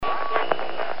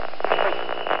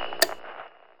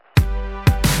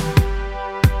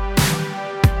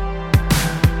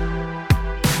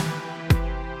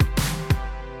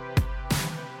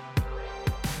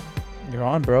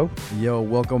on, bro? Yo,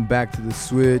 welcome back to The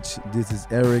Switch. This is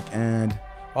Eric and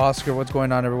Oscar, what's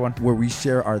going on, everyone? Where we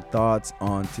share our thoughts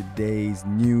on today's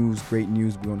news. Great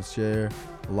news we want to share.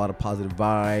 A lot of positive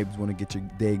vibes. Want to get your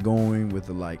day going with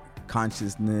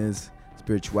consciousness,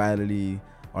 spirituality,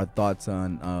 our thoughts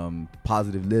on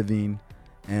positive living.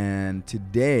 And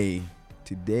today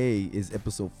is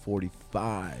episode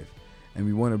 45. And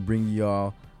we want to bring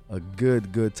y'all a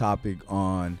good topic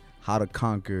on how to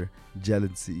conquer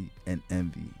jealousy and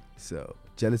envy. So,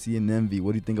 jealousy and envy,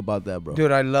 what do you think about that, bro?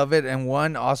 Dude, I love it.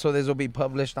 And also this will be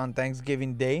published on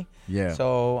Thanksgiving Day. Yeah.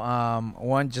 So,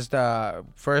 just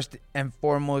first and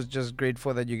foremost, just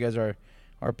grateful that you guys are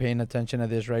paying attention to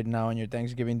this right now on your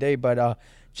Thanksgiving Day. But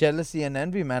jealousy and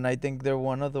envy, man, I think they're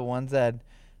one of the ones that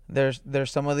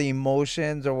there's some of the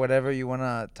emotions or whatever you want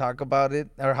to talk about it,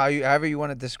 or however you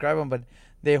want to describe them, but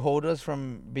they hold us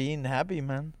from being happy,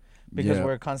 man, because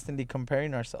we're constantly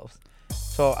comparing ourselves.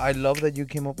 So I love that you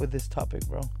came up with this topic,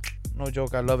 bro. No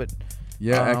joke, I love it.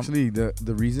 Yeah, actually, the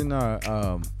reason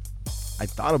I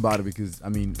thought about it, because I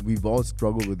mean, we've all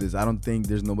struggled with this. I don't think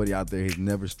there's nobody out there who's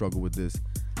never struggled with this.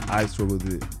 I struggled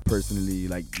with it personally,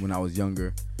 like when I was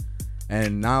younger,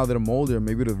 and now that I'm older,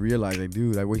 maybe to realize, like,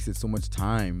 dude, I wasted so much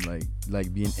time,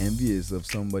 like being envious of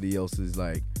somebody else's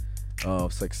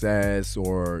success,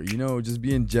 or just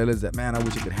being jealous that, man, I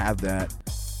wish I could have that.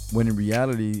 When in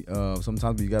reality,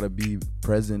 sometimes we gotta be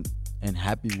present and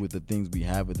happy with the things we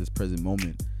have at this present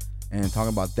moment. And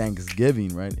talking about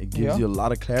Thanksgiving, right? It gives you a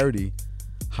lot of clarity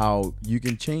how you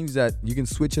can change that. You can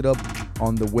switch it up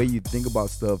on the way you think about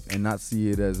stuff and not see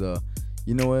it as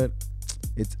you know what?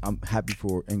 I'm happy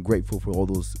for and grateful for all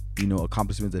those,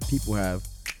 accomplishments that people have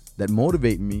that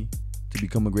motivate me to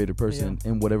become a greater person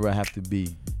in whatever I have to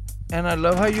be. And I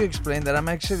love how you explain that. I'm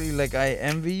actually I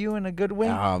envy you in a good way.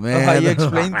 Oh, man. Of how you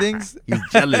explain things. He's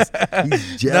jealous.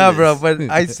 He's jealous. No, bro, but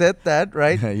I said that,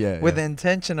 right? With the yeah.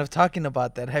 intention of talking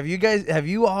about that. Have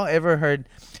you all ever heard,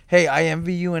 hey, I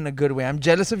envy you in a good way. I'm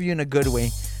jealous of you in a good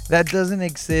way. That doesn't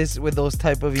exist with those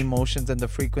type of emotions and the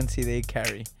frequency they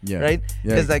carry, right?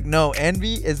 Yeah. It's no,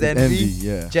 envy is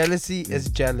envy. Jealousy is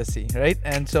jealousy, right?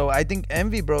 And so I think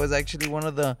envy, bro, is actually one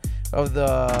of the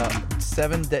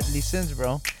 7 deadly sins,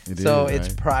 bro.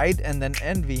 It's pride and then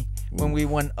envy. When we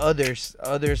want others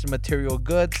material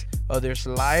goods, others'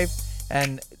 life,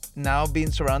 and now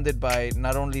being surrounded by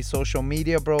not only social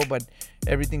media, bro, but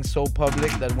everything's so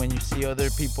public that when you see other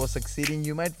people succeeding,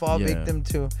 you might fall victim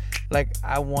to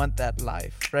I want that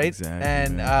life, right? Exactly.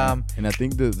 And and I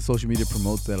think the social media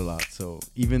promotes that a lot. So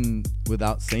even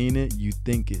without saying it, you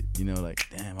think it.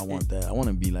 Damn, I want that. I want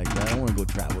to be like that. I want to go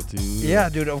travel too. Yeah,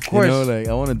 dude. Of course.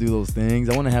 I want to do those things.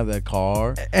 I want to have that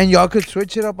car. And y'all could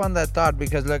switch it up on that thought,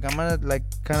 because I'm gonna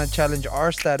kind of challenge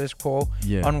our status quo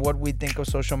on what we think of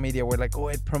social media. We're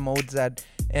it promotes that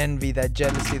envy, that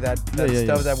jealousy, that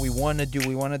stuff that we want to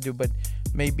do, but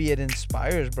maybe it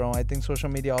inspires, bro. I think social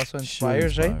media also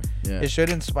inspires, right? Yeah. It should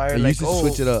inspire. You should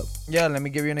switch it up. Yeah, let me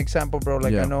give you an example, bro.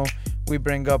 I know we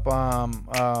bring up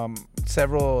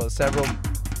several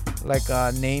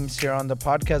names here on the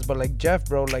podcast, but Jeff,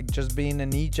 bro, just being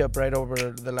in Egypt right over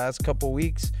the last couple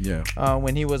weeks.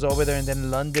 When he was over there, and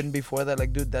then London before that,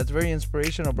 dude, that's very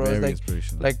inspirational, bro. Very it's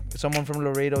inspirational. Someone from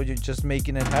Laredo, you're just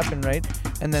making it happen, right?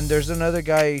 And then there's another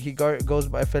guy, he goes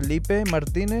by Felipe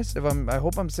Martinez, I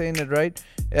hope I'm saying it right,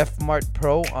 F-Mart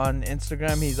Pro on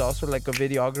Instagram. He's also a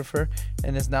videographer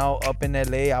and is now up in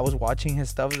LA. I was watching his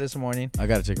stuff this morning. I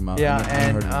gotta check him out.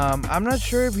 I'm not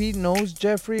sure if he knows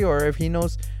Jeffrey or if he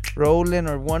knows Roland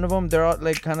or one of them. They're all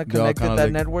kind of connected,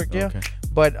 that network. Okay.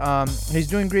 But he's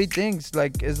doing great things.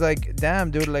 Damn,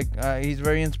 dude, he's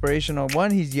very inspirational. One,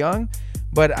 he's young,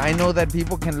 but I know that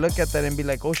people can look at that and be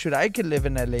oh shoot, I could live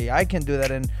in LA, I can do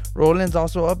that. And Roland's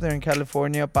also up there in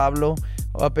California, Pablo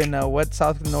up in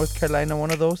North Carolina,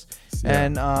 one of those.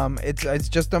 And it's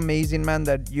just amazing, man,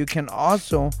 that you can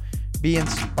also be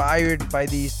inspired by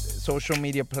these social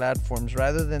media platforms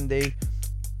rather than they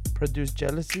produce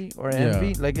jealousy or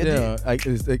envy. I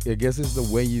guess it's the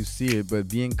way you see it, but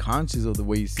being conscious of the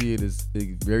way you see it is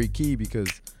very key, because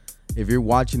if you're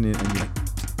watching it and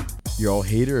you're all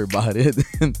hater about it,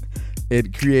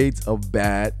 it creates a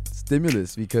bad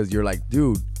stimulus, because you're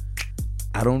dude,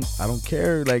 I don't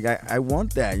care. I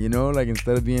want that,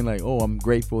 instead of being oh, I'm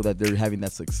grateful that they're having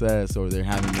that success or they're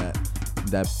having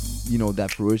that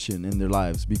fruition in their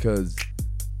lives, because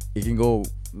it can go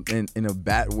in a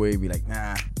bad way, be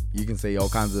nah. You can say all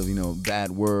kinds of,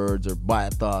 bad words or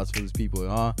bad thoughts for these people,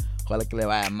 because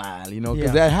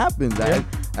that happens.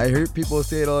 I hear people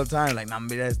say it all the time, like, "No,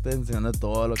 mira, está enseñando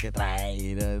todo lo que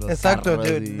trae." Exacto,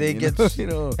 dude. They get,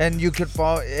 and you could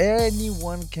fall.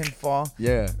 Anyone can fall.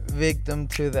 Yeah. Victim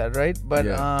to that, right? But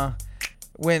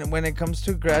when it comes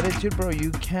to gratitude, bro,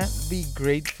 you can't be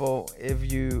grateful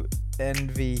if you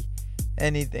envy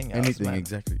anything else, man.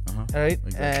 Exactly. Right?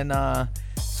 Exactly. And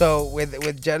so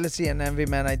with jealousy and envy,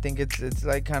 man, I think it's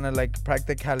like kind of like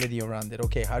practicality around it.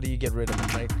 Okay, how do you get rid of them,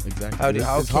 right? Exactly.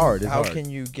 It's hard. How can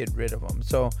you get rid of them?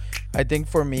 So I think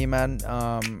for me, man,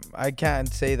 I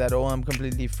can't say that, oh, I'm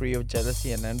completely free of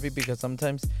jealousy and envy, because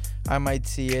sometimes I might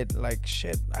see it like,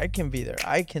 shit, I can be there.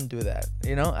 I can do that.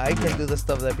 You know, I can do the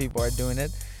stuff that people are doing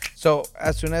it. So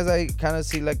as soon as I kind of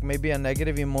see like maybe a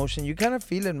negative emotion, you kind of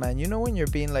feel it, man. You know, when you're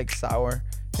being like sour,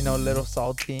 you know, a little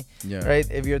salty, right?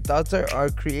 If your thoughts are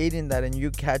creating that and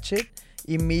you catch it,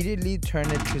 immediately turn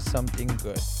it to something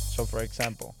good. So for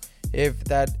example, if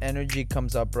that energy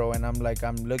comes up, bro, and I'm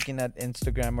looking at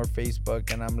Instagram or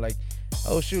Facebook and I'm like,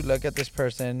 oh shoot, look at this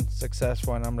person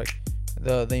successful, and I'm like,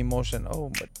 the emotion,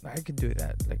 oh, but I could do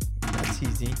that, like, that's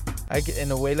easy, I could, in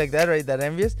a way like that, right? That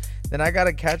envious, then I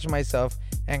gotta catch myself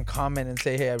and comment and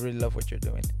say, hey, I really love what you're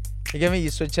doing. You get me? You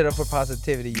switch it up for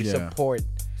positivity. You support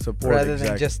rather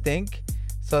than just think.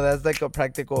 So that's like a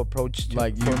practical approach to,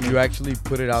 like, you actually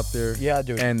put it out there,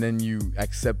 dude, and then you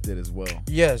accept it as well.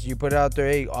 Yes, you put it out there,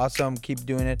 hey, awesome, keep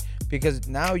doing it, because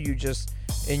now you just,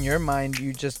 in your mind,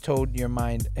 you just told your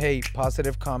mind, hey,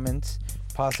 positive comments,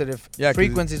 positive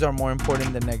frequencies are more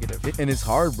important than negative. And it's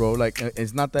hard, bro. Like,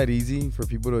 it's not that easy for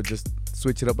people to just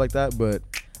switch it up like that, but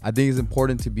I think it's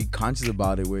important to be conscious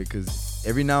about it, because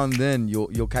every now and then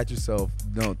you'll catch yourself,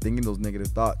 thinking those negative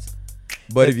thoughts.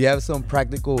 But if you have some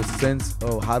practical sense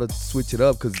of how to switch it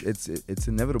up, because it's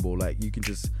inevitable. Like, you can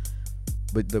just,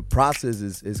 but the process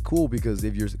is cool, because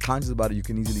if you're conscious about it, you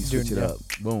can easily switch it up.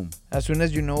 Boom. As soon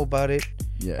as you know about it,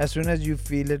 as soon as you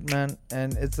feel it, man,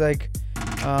 and it's like,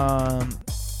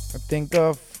 think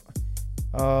of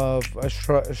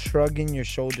shrugging your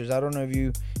shoulders. I don't know if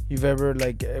you've ever,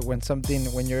 like, when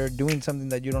you're doing something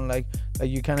that you don't like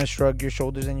you kind of shrug your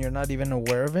shoulders and you're not even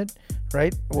aware of it,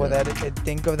 right? Well,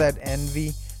 think of that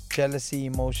envy, jealousy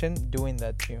emotion doing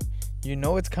that to you. You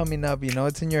know it's coming up, you know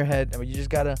it's in your head, but you just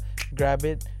gotta grab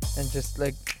it and just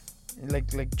like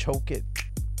choke it,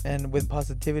 and with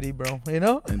positivity, bro, you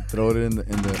know, and throw it in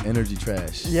the energy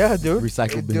trash. Yeah, dude.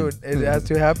 Recycle bin. Dude, it has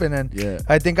to happen. And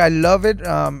I think I love it.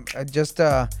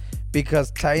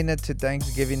 Because tying it to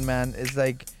Thanksgiving, man, is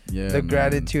like the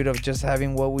gratitude of just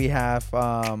having what we have.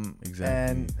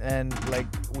 Exactly. And like,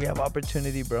 we have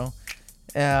opportunity, bro.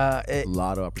 A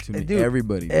lot of opportunity. Dude,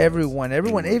 everyone.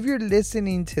 If you're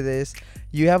listening to this,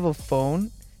 you have a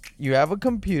phone, you have a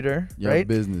computer, right?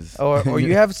 Business, or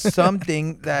you have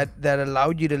something that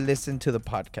allowed you to listen to the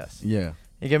podcast. Yeah,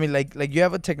 you get me? Like you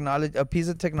have a piece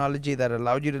of technology that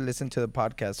allowed you to listen to the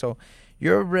podcast. So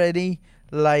you're already,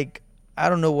 like, I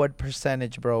don't know what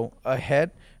percentage, bro,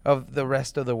 ahead of the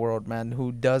rest of the world, man,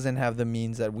 who doesn't have the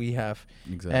means that we have.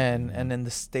 Exactly. And in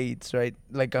the States, right?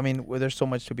 Like, I mean, there's so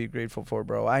much to be grateful for,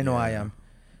 bro. I know I am.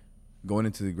 Going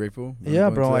into the grateful? Yeah,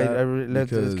 bro.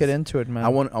 Let's get into it, man. I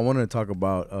wanted to talk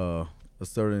about a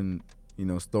certain,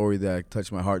 story that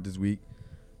touched my heart this week.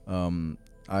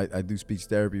 I do speech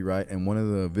therapy, right? And one of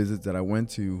the visits that I went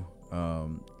to,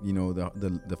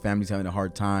 the family's having a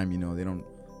hard time.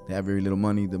 They have very little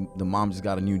money. The mom just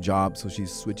got a new job, so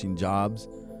she's switching jobs.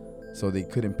 So they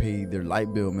couldn't pay their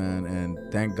light bill, man.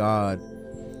 And thank God,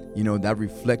 that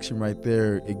reflection right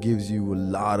there, it gives you a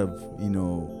lot of,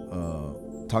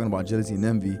 talking about jealousy and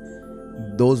envy.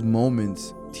 Those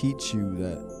moments teach you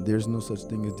that there's no such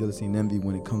thing as jealousy and envy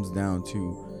when it comes down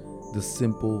to the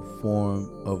simple form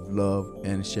of love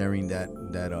and sharing that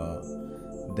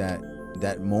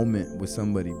moment with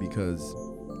somebody, because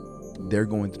they're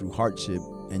going through hardship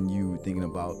and you thinking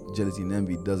about jealousy and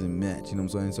envy doesn't match. You know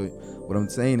what I'm saying? So what I'm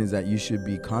saying is that you should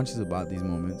be conscious about these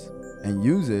moments and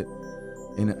use it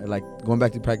in, like, going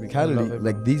back to practicality.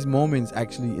 Like, these moments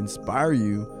actually inspire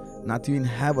you not to even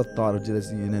have a thought of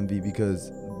jealousy and envy,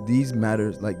 because these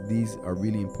matters, like, these are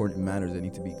really important matters that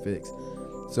need to be fixed.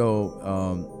 So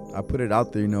I put it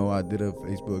out there. I did a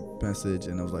Facebook message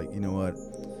and I was like, you know what,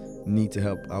 need to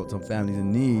help out some families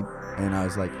in need, and I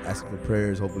was like asking for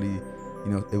prayers. Hopefully,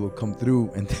 it will come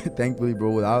through. And thankfully, bro,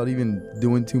 without even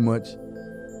doing too much,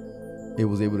 it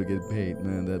was able to get paid,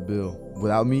 man, that bill,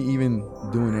 without me even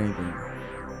doing anything.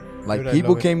 Like, dude,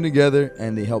 people came together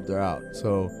and they helped her out.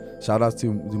 So shout outs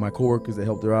to my coworkers that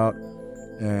helped her out.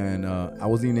 And I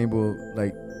wasn't even able,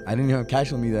 like, I didn't have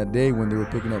cash on me that day when they were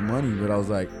picking up money, but I was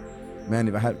like, man,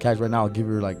 if I had cash right now, I'll give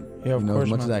her, like, course, as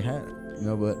much as I had,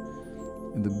 but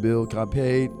the bill got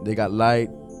paid, they got light,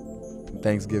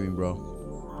 Thanksgiving,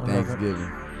 bro.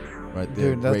 Thanksgiving. Right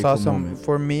there. Dude, that's awesome. Moment.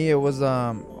 For me, it was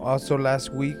also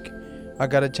last week. I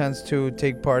got a chance to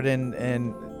take part in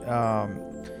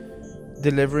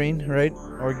delivering, right,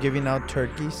 or giving out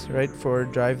turkeys, right, for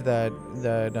a drive that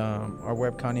our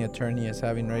Webb County attorney is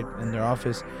having, right, in their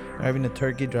office. They're having a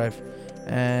turkey drive,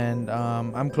 and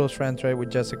I'm close friends, right,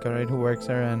 with Jessica, right, who works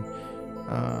there, and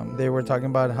they were talking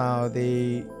about how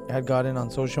they had gotten on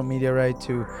social media, right,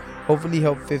 to hopefully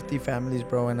help 50 families,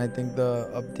 bro. And I think the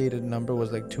updated number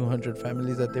was like 200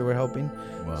 families that they were helping.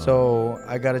 Wow. So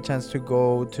I got a chance to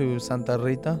go to Santa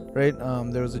Rita, right?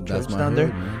 There was a church down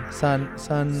there,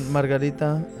 San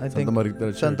Margarita, I think.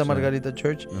 Santa Margarita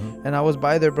Church. Mm-hmm. And I was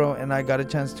by there, bro, and I got a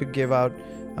chance to give out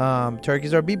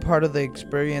turkeys or be part of the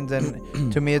experience.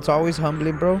 And to me, it's always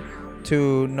humbling, bro,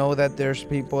 to know that there's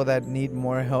people that need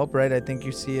more help, right? I think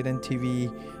you see it in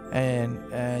TV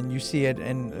and you see it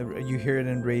and you hear it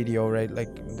in radio, right? Like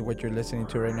what you're listening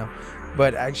to right now.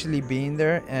 But actually being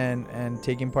there and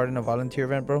taking part in a volunteer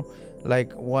event, bro,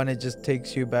 like one, it just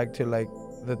takes you back to like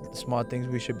the small things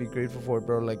we should be grateful for,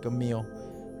 bro, like a meal,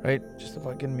 right? Just a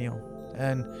fucking meal.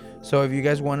 And so if you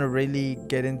guys want to really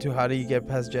get into how do you get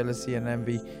past jealousy and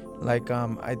envy, like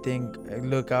I think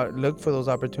look for those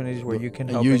opportunities where you can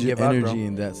help and give out, bro. Use your energy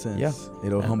in that sense. Yeah,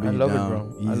 it'll humble you down. I love it,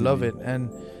 bro. Easily. I love it. And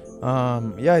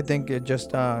I think it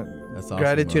just that's awesome,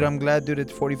 gratitude. Bro. I'm glad, dude.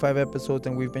 It's 45 episodes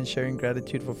and we've been sharing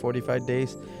gratitude for 45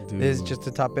 days. Dude. This is just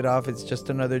to top it off. It's just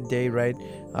another day, right?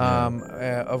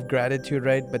 Of gratitude,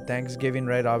 right? But Thanksgiving,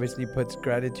 right, obviously puts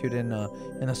gratitude in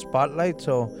a spotlight.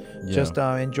 So just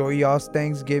enjoy y'all's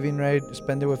Thanksgiving, right?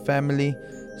 Spend it with family.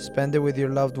 Spend it with your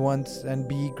loved ones and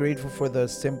be grateful for the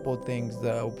simple things,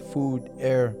 the food,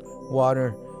 air,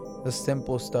 water, the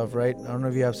simple stuff, right? I don't know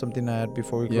if you have something to add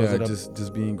before we close it up.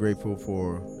 Just being grateful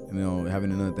for,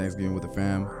 having another Thanksgiving with the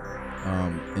fam.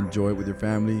 Enjoy it with your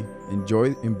family.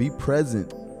 Enjoy and be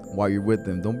present while you're with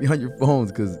them. Don't be on your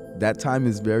phones because that time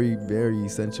is very, very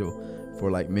essential for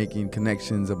like making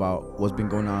connections about what's been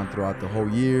going on throughout the whole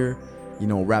year.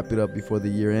 Wrap it up before the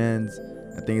year ends.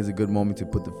 I think it's a good moment to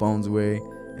put the phones away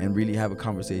and really have a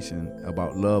conversation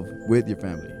about love with your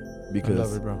family. Because I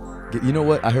love it, bro. You know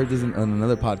what? I heard this on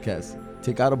another podcast.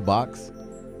 Take out a box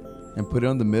and put it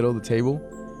on the middle of the table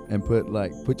and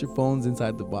put your phones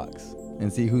inside the box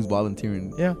and see who's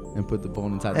volunteering. Yeah. And put the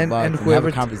phone inside the box and have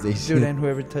a conversation. Dude, and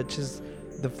whoever touches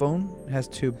the phone has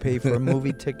to pay for a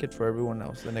movie ticket for everyone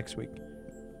else the next week.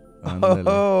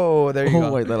 Oh, there you go.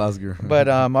 Oh, wait, that Oscar. But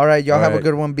all right, y'all have a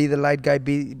good one. Be the light guy.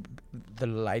 Be the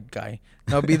light guy.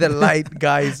 No, be the light,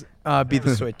 guys. Be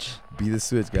the switch. Be the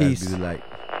switch, guys. Peace. Be the light.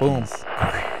 Boom. Peace.